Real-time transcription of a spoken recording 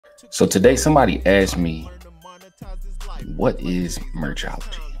So today somebody asked me, what is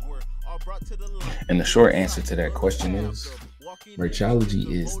merchology? And the short answer to that question is, merchology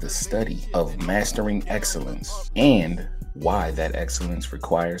is the study of mastering excellence and why that excellence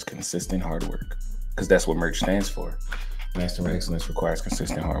requires consistent hard work. Because that's what merch stands for. Mastering excellence requires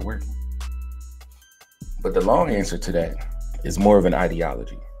consistent hard work. But the long answer to that is more of an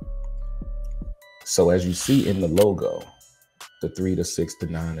ideology. So as you see in the logo, the 3, the 6, the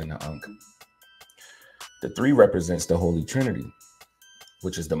 9, and the Ankh. The 3 represents the Holy Trinity,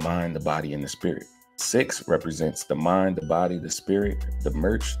 which is the mind, the body, and the spirit. 6 represents the mind, the body, the spirit, the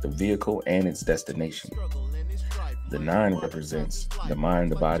merch, the vehicle, and its destination. The 9 represents the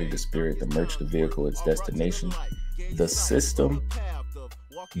mind, the body, the spirit, the merch, the vehicle, its destination, the system,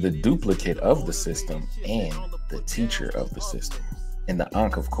 the duplicate of the system, and the teacher of the system. And the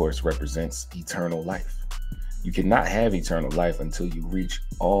Ankh, of course, represents eternal life. You cannot have eternal life until you reach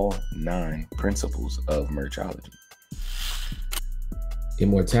all 9 principles of merchology.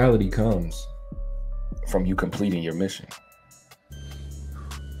 Immortality comes from you completing your mission.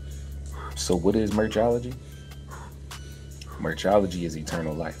 So what is merchology? Merchology is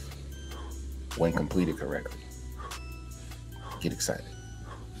eternal life when completed correctly. Get excited.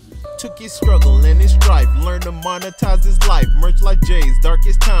 Took his struggle and his strife, learned to monetize his life. Merch like Jay's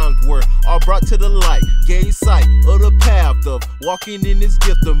darkest times were all brought to the light. Gave sight of the path of walking in his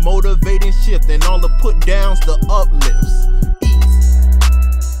gift, the motivating shift, and all the put downs, the uplifts.